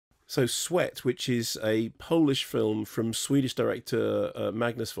So Sweat, which is a Polish film from Swedish director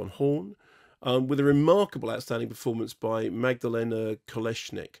Magnus von Horn, with a remarkable, outstanding performance by Magdalena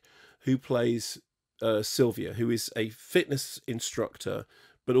Kolesnik, who plays Sylvia, who is a fitness instructor,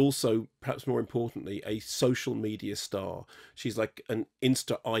 but also, perhaps more importantly, a social media star. She's like an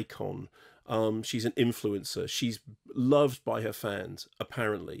Insta icon. She's an influencer. She's loved by her fans,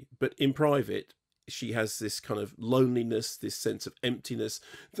 apparently, but in private, she has this kind of loneliness, this sense of emptiness,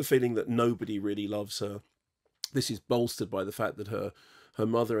 the feeling that nobody really loves her. This is bolstered by the fact that her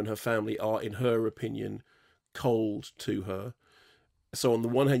mother and her family are, in her opinion, cold to her. So on the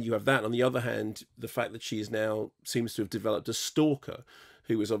one hand, you have that. On the other hand, the fact that she is now seems to have developed a stalker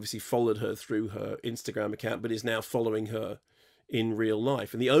who has obviously followed her through her Instagram account, but is now following her in real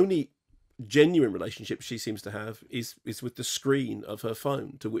life. And the only genuine relationship she seems to have is with the screen of her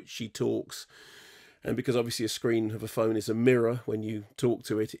phone, to which she talks. And because obviously a screen of a phone is a mirror, when you talk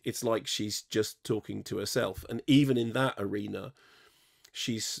to it, it's like she's just talking to herself. And even in that arena,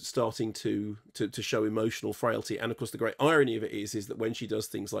 she's starting to show emotional frailty. And of course, the great irony of it is that when she does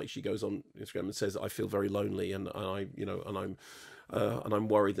things like she goes on Instagram and says, "I feel very lonely, and I'm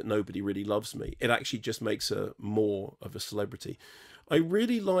worried that nobody really loves me," it actually just makes her more of a celebrity. I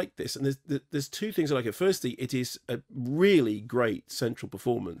really like this, and there's two things I like it. Firstly, it is a really great central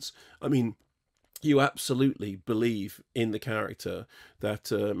performance. I mean, you absolutely believe in the character that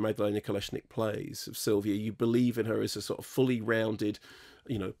Magdalena Kolesnik plays of Sylvia. You believe in her as a sort of fully rounded,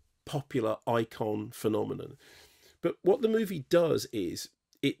 popular icon phenomenon. But what the movie does is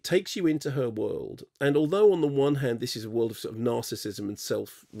it takes you into her world. And although on the one hand, this is a world of sort of narcissism and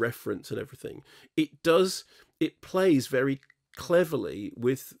self-reference and everything, it plays very cleverly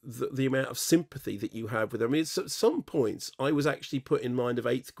with the amount of sympathy that you have with her. I mean, at some points I was actually put in mind of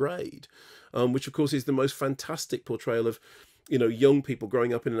eighth grade, which of course is the most fantastic portrayal of, young people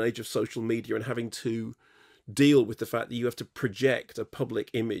growing up in an age of social media and having to deal with the fact that you have to project a public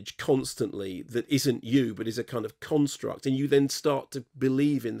image constantly that isn't you, but is a kind of construct, and you then start to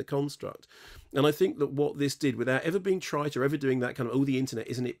believe in the construct. And I think that what this did, without ever being trite or ever doing that kind of, "Oh, the internet,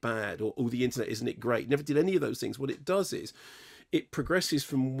 isn't it bad?" or "Oh, the internet, isn't it great?" Never did any of those things. What it does is it progresses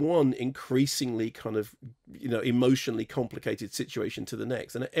from one increasingly kind of, emotionally complicated situation to the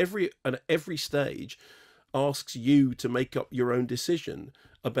next, and at every stage asks you to make up your own decision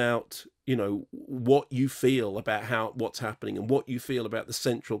about, what you feel about what's happening, and what you feel about the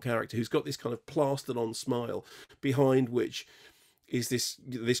central character, who's got this kind of plastered on smile behind which is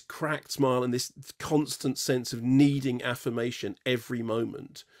this cracked smile and this constant sense of needing affirmation every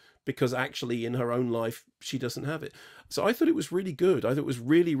moment, because actually in her own life she doesn't have it. So I thought it was really good. I thought it was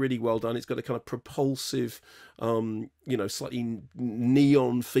really, really well done. It's got a kind of propulsive, slightly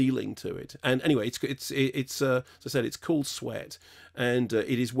neon feeling to it. And anyway, it's as I said, it's called Sweat, and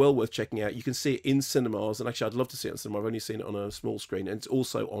it is well worth checking out. You can see it in cinemas, and actually I'd love to see it in cinema. I've only seen it on a small screen, and it's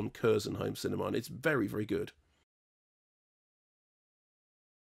also on Curzon Home Cinema, and it's very, very good.